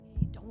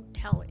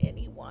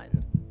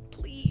one.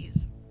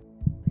 Please.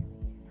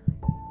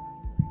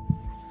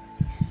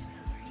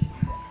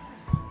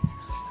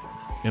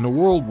 In a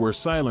world where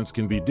silence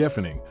can be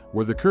deafening,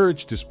 where the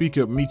courage to speak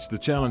up meets the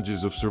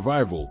challenges of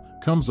survival,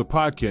 comes a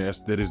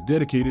podcast that is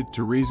dedicated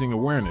to raising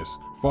awareness,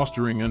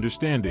 fostering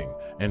understanding,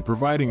 and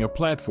providing a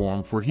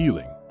platform for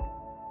healing.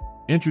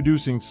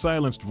 Introducing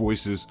Silenced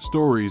Voices,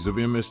 Stories of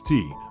MST,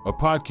 a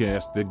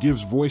podcast that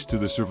gives voice to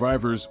the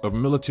survivors of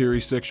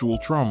military sexual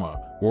trauma,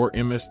 or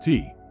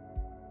MST.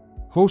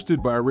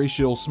 Hosted by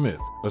Rachelle Smith,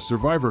 a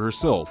survivor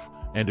herself,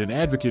 and an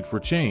advocate for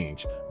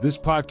change, this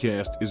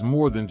podcast is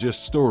more than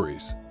just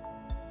stories.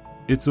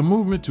 It's a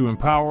movement to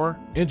empower,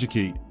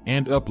 educate,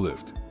 and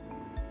uplift.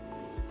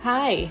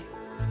 Hi,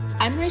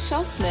 I'm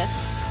Rachelle Smith,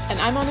 and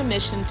I'm on a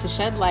mission to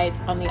shed light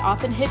on the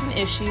often hidden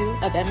issue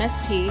of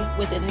MST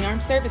within the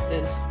armed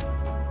services.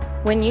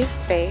 When you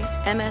face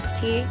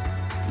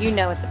MST, you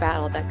know it's a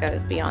battle that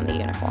goes beyond the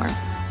uniform.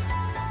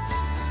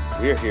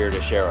 We're here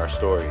to share our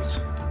stories,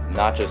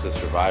 not just as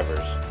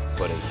survivors,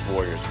 but as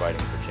warriors fighting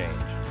for change.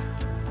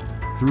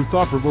 Through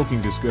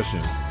thought-provoking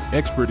discussions,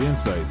 expert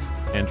insights,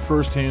 and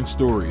first-hand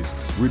stories,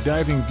 we're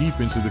diving deep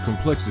into the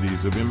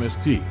complexities of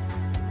MST.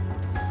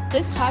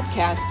 This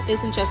podcast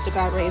isn't just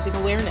about raising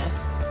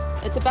awareness.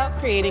 It's about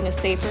creating a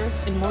safer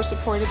and more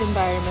supportive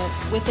environment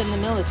within the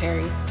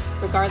military,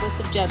 regardless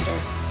of gender.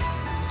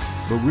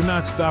 But we're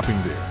not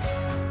stopping there.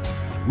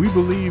 We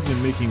believe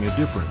in making a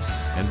difference,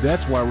 and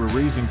that's why we're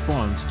raising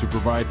funds to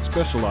provide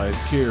specialized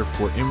care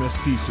for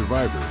MST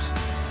survivors.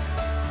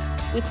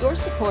 With your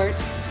support,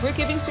 we're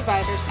giving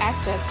survivors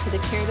access to the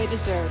care they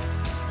deserve,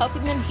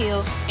 helping them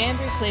heal and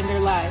reclaim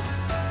their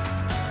lives.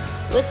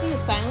 Listen to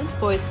Silenced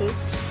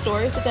Voices,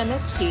 Stories of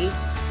MST,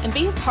 and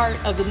be a part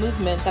of the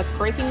movement that's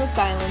breaking the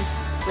silence,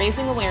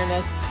 raising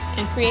awareness,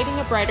 and creating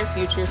a brighter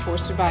future for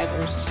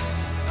survivors.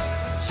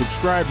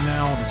 Subscribe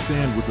now and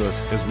stand with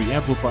us as we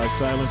amplify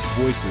silenced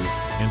voices,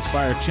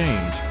 inspire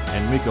change,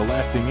 and make a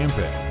lasting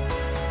impact.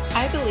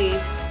 I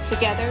believe,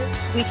 together,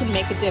 we can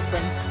make a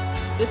difference.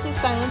 This is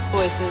Silenced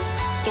Voices,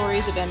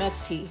 Stories of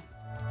MST.